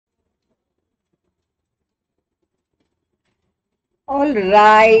All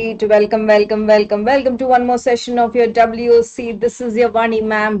right, welcome to one more session of your WOC. This is your Vani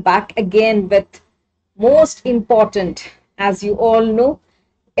ma'am back again with most important, as you all know,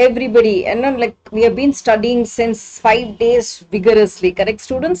 everybody, and like we have been studying since 5 days vigorously, correct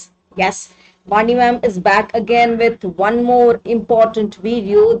students? Yes, Vani ma'am is back again with one more important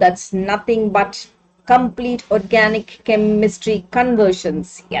video that's nothing but complete organic chemistry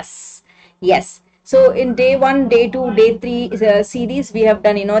conversions. Yes. So in day one, day two, day three series, we have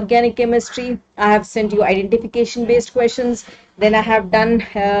done inorganic chemistry. I have sent you identification based questions. Then I have done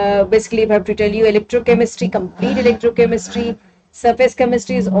basically, if I have to tell you, electrochemistry, complete electrochemistry. Surface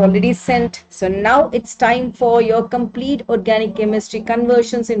chemistry is already sent. So now it's time for your complete organic chemistry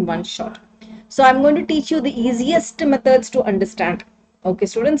conversions in one shot. So I'm going to teach you the easiest methods to understand. Okay,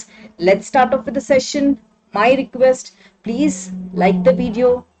 students, let's start off with the session. My request, please like the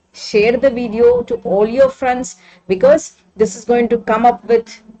video, share the video to all your friends because this is going to come up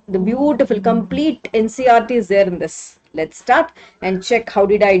with the beautiful complete NCRT is there in this. Let's start and check how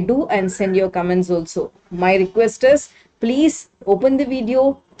did I do and send your comments also. My request is please open the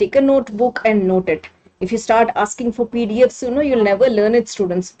video, take a notebook and note it. If you start asking for PDFs, you'll never learn it,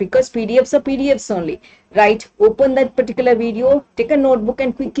 students, because PDFs are PDFs only, right? Open that particular video, take a notebook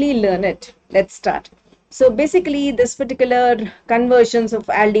and quickly learn it. Let's start. So basically, this particular conversions of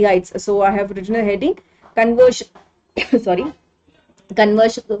aldehydes. So I have written a heading, conversion, sorry,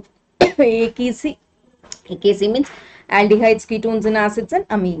 conversion of AKC. AKC means aldehydes, ketones and acids and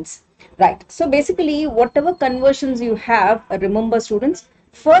amines. Right. So basically, whatever conversions you have, remember students,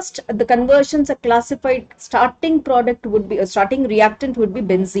 first the conversions are classified. Starting product would be a starting reactant would be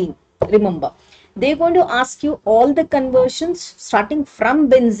benzene. Remember, they're going to ask you all the conversions starting from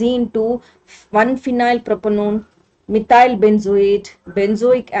benzene to 1-phenyl propanone, methyl benzoate,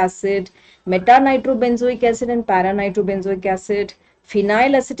 benzoic acid, meta-nitrobenzoic acid and para-nitrobenzoic acid,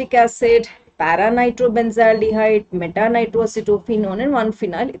 phenyl acetic acid, para-nitrobenzaldehyde, meta-nitroacetophenone and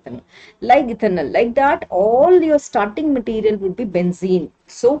 1-phenyl ethanol. Like ethanol, like that, all your starting material would be benzene.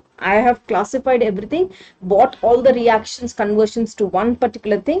 So I have classified everything, bought all the reactions, conversions to one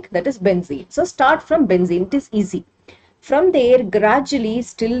particular thing, that is benzene. So start from benzene, it is easy. From there, gradually,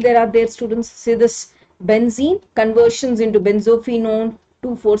 still there are their students, say this benzene conversions into benzophenone,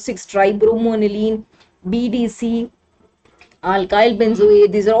 2,4,6 tribromoaniline, BDC, alkyl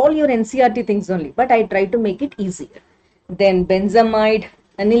benzoate. These are all your NCRT things only, but I try to make it easier. Then benzamide,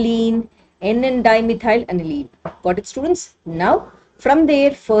 aniline, N-dimethyl aniline. Got it, students? Now, from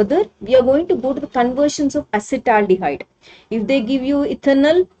there further, we are going to go to the conversions of acetaldehyde. If they give you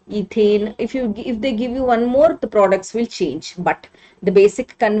ethanol, ethane, if they give you one more, the products will change. But the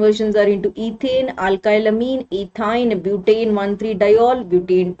basic conversions are into ethane, alkylamine, ethine, butane 1,3-diol,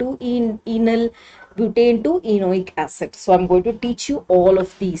 butane 2-enol, butane to enoic acid. So I'm going to teach you all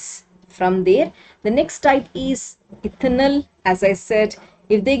of these. From there, the next type is ethanol. As I said,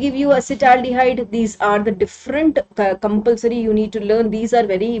 if they give you acetaldehyde, these are the different compulsory you need to learn. These are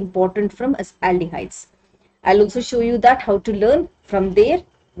very important from aldehydes. I'll also show you that how to learn from there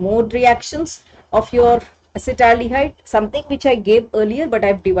mode reactions of your acetaldehyde, something which I gave earlier, but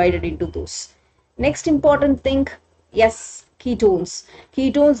I've divided into those. Next important thing, yes, ketones.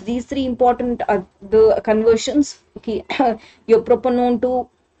 Ketones, these three important are the conversions. Okay, your propanone to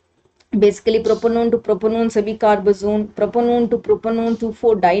basically propanone to propanone semicarbazone, propanone to propanone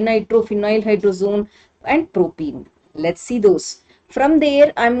 2,4-dinitrophenylhydrazone and propene. Let's see those. From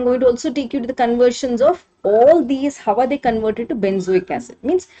there, I'm going to also take you to the conversions of all these. How are they converted to benzoic acid?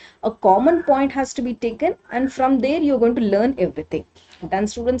 Means a common point has to be taken, and from there you're going to learn everything. Done,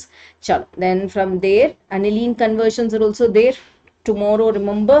 students? Chalo. Then from there, aniline conversions are also there. Tomorrow,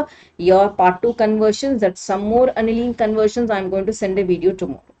 remember your part 2 conversions. That's some more aniline conversions. I'm going to send a video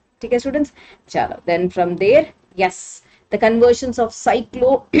tomorrow. Okay, students? Chalo. Then from there, yes, the conversions of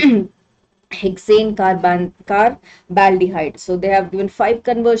cyclohexane carbaldehyde. So they have given 5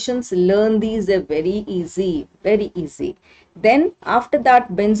 conversions. Learn these, they're very easy, very easy. Then after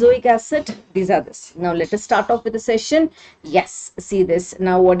that, benzoic acid, these are this. Now let us start off with the session. Yes, see this.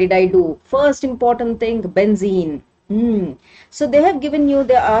 Now what did I do? First important thing, benzene. So they have given you,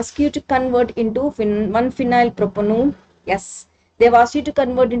 they ask you to convert into 1-phenyl propanone. Yes. They've asked you to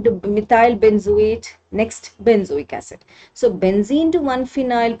convert into methyl benzoate, next benzoic acid. So benzene to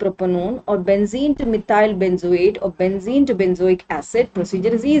 1-phenyl propanone or benzene to methyl benzoate or benzene to benzoic acid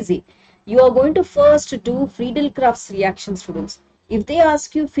procedure is easy. You are going to first do Friedel-Crafts reaction, students. If they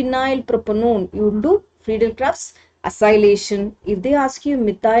ask you phenyl propanone, you will do Friedel-Crafts acylation. If they ask you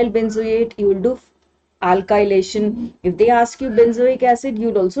methyl benzoate, you will do alkylation. If they ask you benzoic acid, you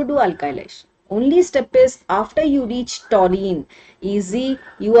will also do alkylation. Only step is after you reach toluene, easy,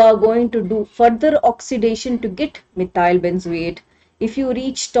 you are going to do further oxidation to get methyl benzoate. If you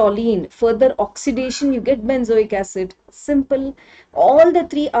reach toluene, further oxidation, you get benzoic acid. Simple. All the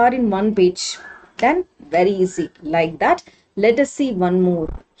three are in one page. Then very easy. Like that. Let us see one more.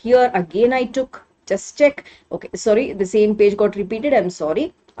 Here again I took, just check. Okay, sorry, the same page got repeated. I'm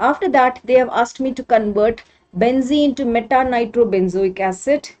sorry. After that, they have asked me to convert benzene to meta-nitrobenzoic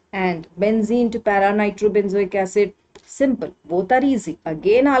acid and benzene to para-nitrobenzoic acid. Simple. Both are easy.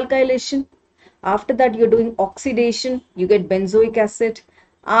 Again alkylation. After that, you're doing oxidation, you get benzoic acid.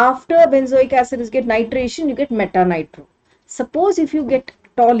 After benzoic acid is get nitration, you get meta-nitro. Suppose if you get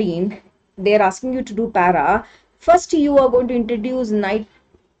toluene, they're asking you to do para. First, you are going to introduce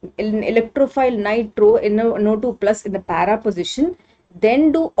electrophile nitro in NO2 plus in the para position,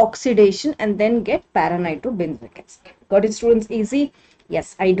 then do oxidation and then get para-nitrobenzoic acid. Got it, students? Easy?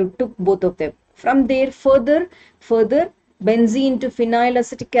 Yes, I took both of them. From there, further benzene to phenyl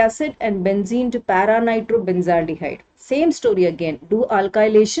acetic acid and benzene to para-nitrobenzaldehyde. Same story again. Do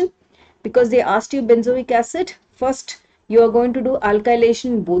alkylation because they asked you benzoic acid. First, you are going to do alkylation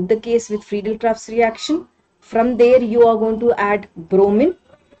in both the case with Friedel-Crafts reaction. From there, you are going to add bromine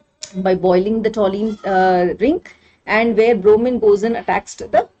by boiling the toluene ring, and where bromine goes and attacks to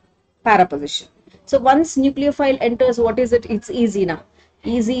the para position. So once nucleophile enters, what is it? It's easy now.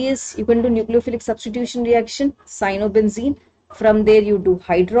 Easy is you can do nucleophilic substitution reaction, cyanobenzene. From there you do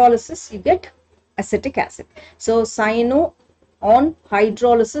hydrolysis, you get acetic acid. So cyano on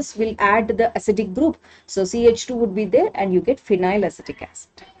hydrolysis will add the acidic group. So CH2 would be there and you get phenyl acetic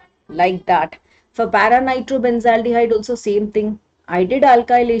acid. Like that. For para-nitrobenzaldehyde also same thing. I did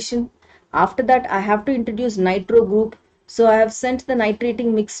alkylation. After that, I have to introduce nitro group. So I have sent the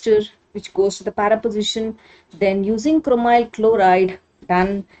nitrating mixture which goes to the para position. Then using chromyl chloride,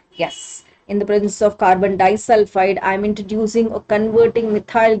 done. Yes. In the presence of carbon disulfide, I am introducing or converting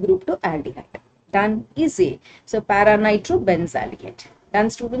methyl group to aldehyde. Done. Easy. So para-nitrobenzaldehyde. Done,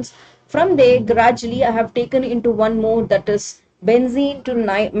 students. From there, gradually I have taken into one more, that is benzene to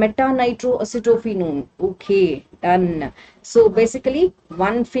meta-nitroacetophenone. Okay, done. So basically,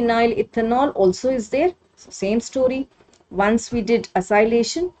 one phenyl ethanol also is there. So same story. Once we did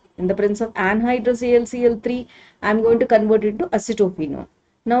acylation in the presence of anhydrous AlCl3, I am going to convert it to acetophenone.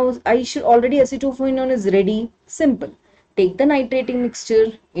 Now I should already acetophenone is ready. Simple. Take the nitrating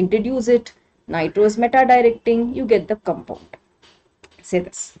mixture, introduce it. Nitro is meta-directing. You get the compound. Say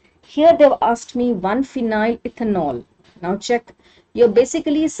this. Here they've asked me one phenyl ethanol. Now check. You're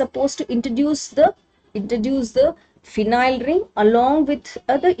basically supposed to introduce the phenyl ring along with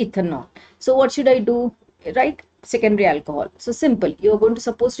the ethanol. So what should I do? Right? Secondary alcohol. So simple. You're going to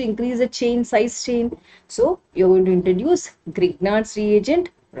supposed to increase the chain size chain. So you're going to introduce Grignard's reagent.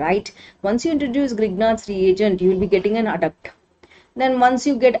 Right? Once you introduce Grignard's reagent, you will be getting an adduct. Then once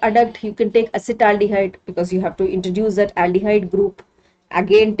you get adduct, you can take acetaldehyde because you have to introduce that aldehyde group.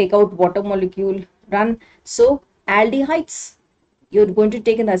 Again, take out water molecule, run. So aldehydes, you're going to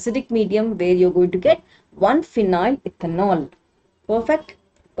take an acidic medium where you're going to get one phenyl ethanol. Perfect.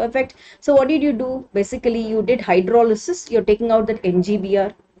 Perfect. So what did you do? Basically, you did hydrolysis. You're taking out that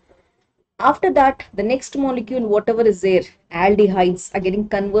MgBr. After that, the next molecule, whatever is there, aldehydes are getting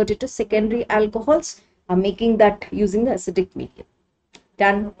converted to secondary alcohols, are making that using the acidic medium.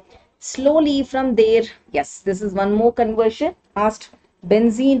 Done. Slowly from there, yes, this is one more conversion. Asked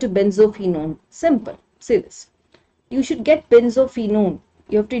benzene to benzophenone. Simple. See this. You should get benzophenone.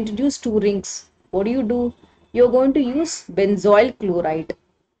 You have to introduce two rings. What do? You're going to use benzoyl chloride.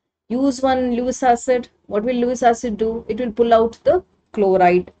 Use one Lewis acid. What will Lewis acid do? It will pull out the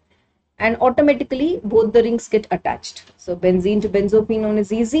chloride and automatically both the rings get attached. So benzene to benzophenone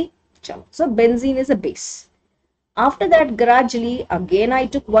is easy. So benzene is a base. After that, gradually, again I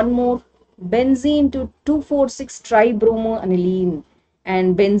took one more benzene to 2,4,6-tribromoaniline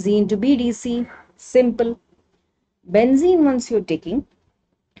and benzene to BDC. Simple. Benzene once you're taking,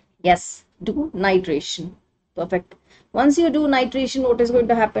 yes, do nitration. Perfect. Once you do nitration, what is going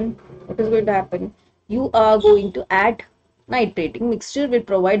to happen? You are going to add nitrating mixture will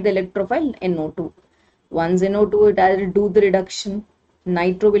provide the electrophile NO2. Once NO2 it will do the reduction.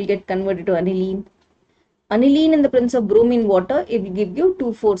 Nitro will get converted to aniline. Aniline in the presence of bromine water, it will give you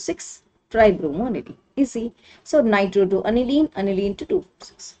 2,4,6-tribromoaniline. Easy. So nitro to aniline, aniline to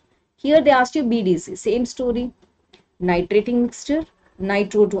 2,4,6. Here they asked you BDC. Same story. Nitrating mixture,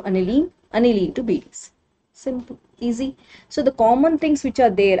 nitro to aniline, aniline to BDC. Simple. Easy. So the common things which are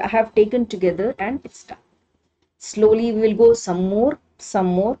there, I have taken together and it's done. Slowly we will go some more.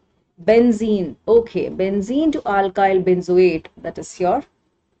 Benzene. Okay. Benzene to alkyl benzoate. That is your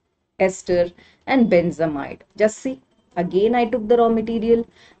ester, and benzamide. Just see. Again, I took the raw material.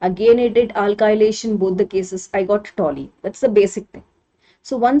 Again, I did alkylation. Both the cases, I got toluene. That's the basic thing.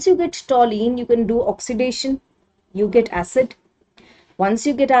 So once you get toluene, you can do oxidation. You get acid. Once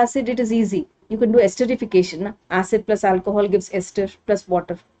you get acid, it is easy. You can do esterification. Acid plus alcohol gives ester plus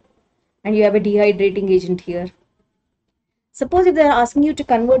water. And you have a dehydrating agent here. Suppose if they are asking you to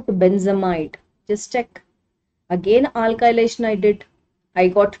convert to benzamide, just check. Again, alkylation I did. I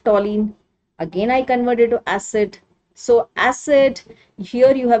got toluene. Again, I converted to acid. So acid,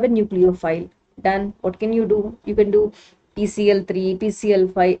 here you have a nucleophile. Done. What can you do? You can do PCl3,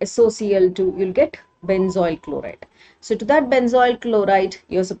 PCl5, SOCl2. You'll get benzoyl chloride. So to that benzoyl chloride,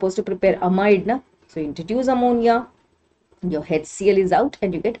 you're supposed to prepare amide. Na? So introduce ammonia. Your HCl is out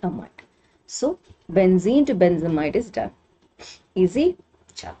and you get amide. So benzene to benzamide is done. Easy.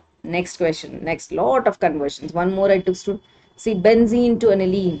 Chalo. Next question. Next lot of conversions. One more I took to see benzene to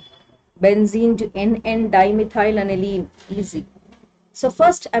aniline. Benzene to N,N-dimethyl aniline. Easy. So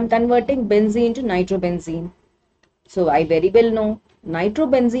first I'm converting benzene to nitrobenzene. So I very well know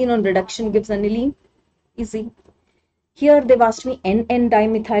nitrobenzene on reduction gives aniline. Easy. Here they've asked me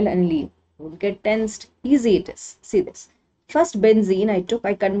N,N-dimethyl aniline. Don't get tensed. Easy it is. See this. First benzene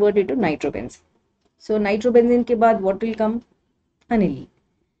I converted to nitrobenzene. So nitrobenzene ke baad what will come? Aniline.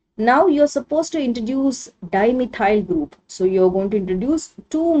 Now you're supposed to introduce dimethyl group. So you're going to introduce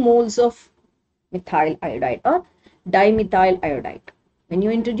 2 moles of methyl iodide or dimethyl iodide. When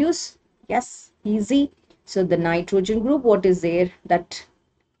you introduce, yes, easy. So the nitrogen group, what is there? That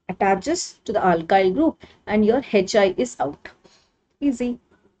attaches to the alkyl group and your HI is out. Easy.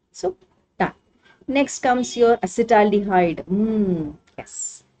 So done. Next comes your acetaldehyde.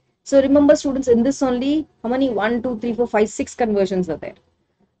 Yes. So remember students, in this only how many 1, 2, 3, 4, 5, 6 conversions are there.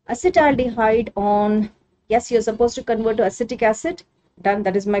 Acetaldehyde on, yes, you're supposed to convert to acetic acid. Done.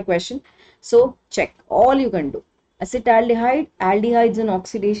 That is my question. So check all you can do. Acetaldehyde, aldehydes and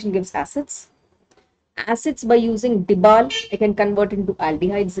oxidation gives acids. Acids by using Dibal, I can convert into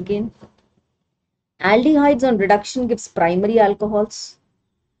aldehydes again. Aldehydes on reduction gives primary alcohols.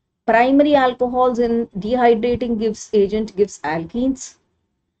 Primary alcohols in dehydrating agent gives alkenes.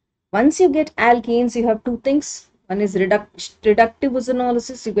 Once you get alkenes, you have 2 things. One is reductive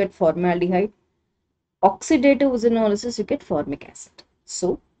ozonolysis, you get formaldehyde. Oxidative ozonolysis, you get formic acid.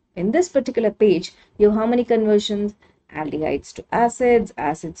 So, in this particular page, you have how many conversions? Aldehydes to acids,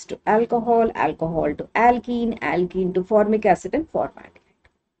 acids to alcohol, alcohol to alkene, alkene to formic acid and formaldehyde.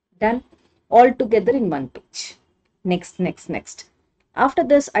 Done. All together in one page. Next. After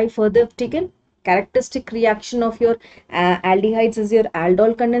this, I further have taken characteristic reaction of your aldehydes is your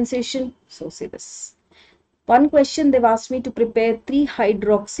aldol condensation. So, see this. One question they've asked me to prepare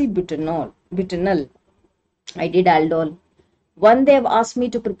 3-hydroxybutanol. I did aldol. One they've asked me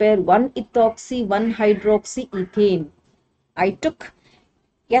to prepare 1-ethoxy, 1-hydroxy ethane. I took,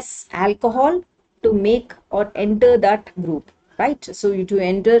 yes, alcohol to make or enter that group, right? So you to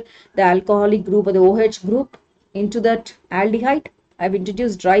enter the alcoholic group or the OH group into that aldehyde, I've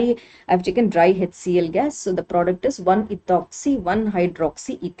taken dry HCl gas. So the product is 1-ethoxy,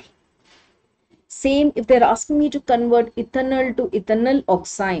 1-hydroxy ethane. Same, if they're asking me to convert ethanol to ethanol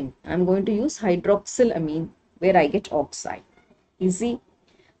oxime, I'm going to use hydroxylamine where I get oxide. Easy.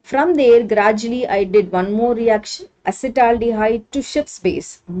 From there, gradually I did one more reaction, acetaldehyde to Schiff's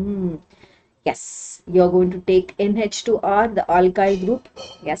base. Yes, you're going to take NH2R, the alkyl group,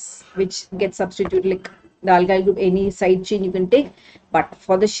 yes, which gets substituted like the alkyl group, any side chain you can take. But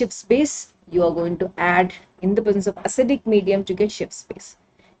for the Schiff's base, you are going to add in the presence of acidic medium to get Schiff's base.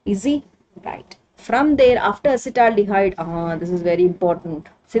 Easy, right? From there, after acetaldehyde, this is very important.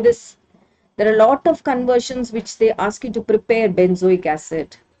 See this, there are a lot of conversions which they ask you to prepare benzoic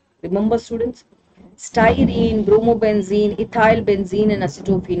acid. Remember students, styrene, bromobenzene, ethyl benzene and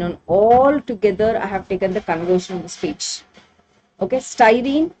acetophenone, all together I have taken the conversion of this page. Okay,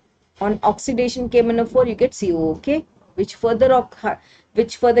 styrene on oxidation KMnO4 you get CO, okay, which further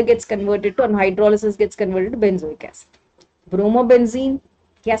gets converted to, on hydrolysis gets converted to benzoic acid. Bromobenzene,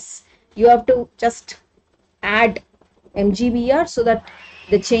 yes, you have to just add MgBr so that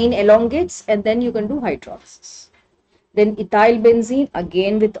the chain elongates and then you can do hydrolysis. Then ethyl benzene,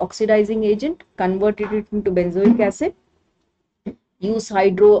 again with oxidizing agent, converted it into benzoic acid. Use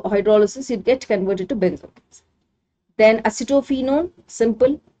hydrolysis, it gets converted to benzoic acid. Then acetophenone,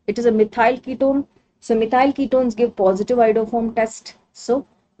 simple, it is a methyl ketone. So methyl ketones give positive iodoform test. So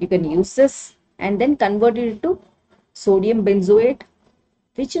you can use this and then convert it to sodium benzoate,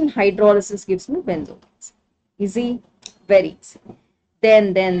 which in hydrolysis gives me benzoic acid. Easy, very easy.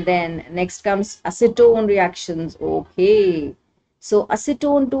 Then next comes acetone reactions. Okay, So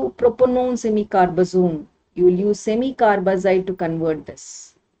acetone to propanone semicarbazone. You will use semicarbazide to convert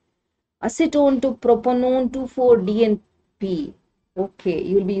this. Acetone to propanone 2,4-D and P. Okay,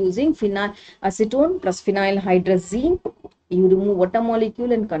 you will be using phenyl acetone plus phenylhydrazine. You remove water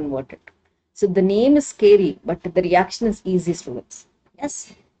molecule and convert it. So the name is scary, but the reaction is easy, students.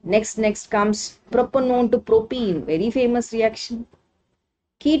 Yes. Next comes propanone to propene. Very famous reaction.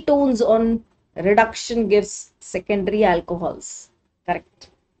 Ketones on reduction gives secondary alcohols. Correct.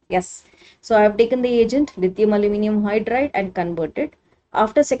 Yes. So I have taken the agent lithium aluminum hydride and converted.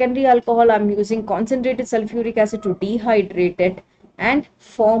 After secondary alcohol, I am using concentrated sulfuric acid to dehydrate it and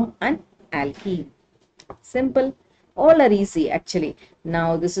form an alkene. Simple. All are easy actually.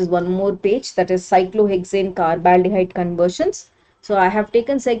 Now this is one more page, that is cyclohexane carbaldehyde conversions. So I have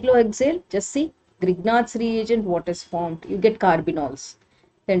taken cyclohexane. Just see Grignard's reagent, what is formed. You get carbenols.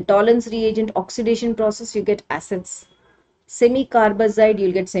 Then Tollens reagent, oxidation process, you get acids. Semicarbazide,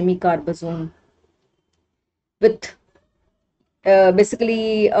 you'll get semicarbazone. With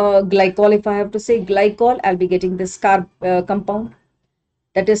basically glycol, if I have to say glycol, I'll be getting this compound.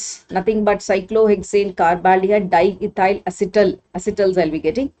 That is nothing but cyclohexane carbaldehyde diethyl acetals I'll be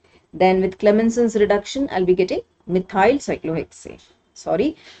getting. Then with Clemenson's reduction, I'll be getting methyl cyclohexane.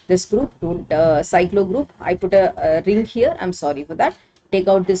 Sorry, this group, cyclo group, I put a ring here. I'm sorry for that. Take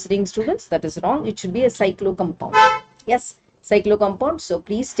out this ring, students. That is wrong. It should be a cyclo compound. Yes, cyclo compound. So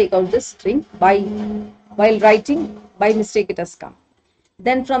please take out this ring. While writing, by mistake it has come.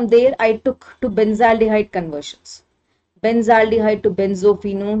 Then from there, I took to benzaldehyde conversions. Benzaldehyde to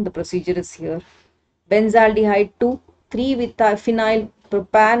benzophenone, the procedure is here. Benzaldehyde to 3-phenyl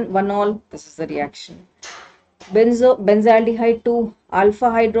propan-1-ol, this is the reaction. Benzaldehyde to alpha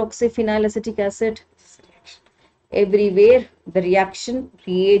hydroxy phenylacetic acid, this is the reaction. Everywhere the reaction,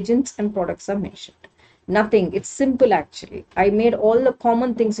 reagents and products are mentioned. Nothing, it's simple actually. I made all the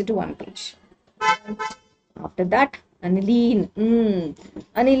common things into one page. After that, aniline.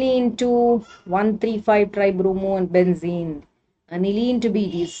 Aniline to 1,3,5-tribromo and benzene. Aniline to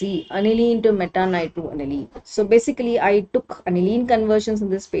BDC. Aniline to metanitro-aniline. So basically, I took aniline conversions in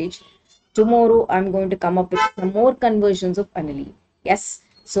this page. Tomorrow, I'm going to come up with some more conversions of aniline. Yes.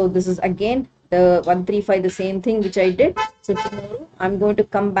 So this is again the 135, the same thing which I did. So tomorrow, I'm going to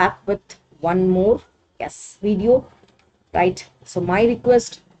come back with one more, yes, video. Right. So my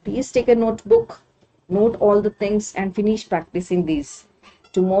request, please take a notebook. Note all the things and finish practicing these.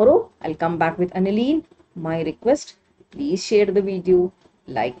 Tomorrow, I'll come back with aniline. My request, please share the video,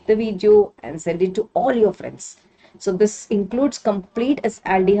 like the video and send it to all your friends. So this includes complete as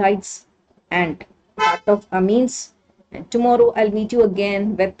aldehydes and part of amines. And tomorrow, I'll meet you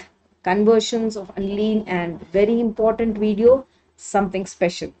again with conversions of aniline and very important video, something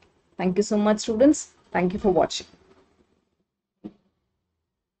special. Thank you so much, students. Thank you for watching.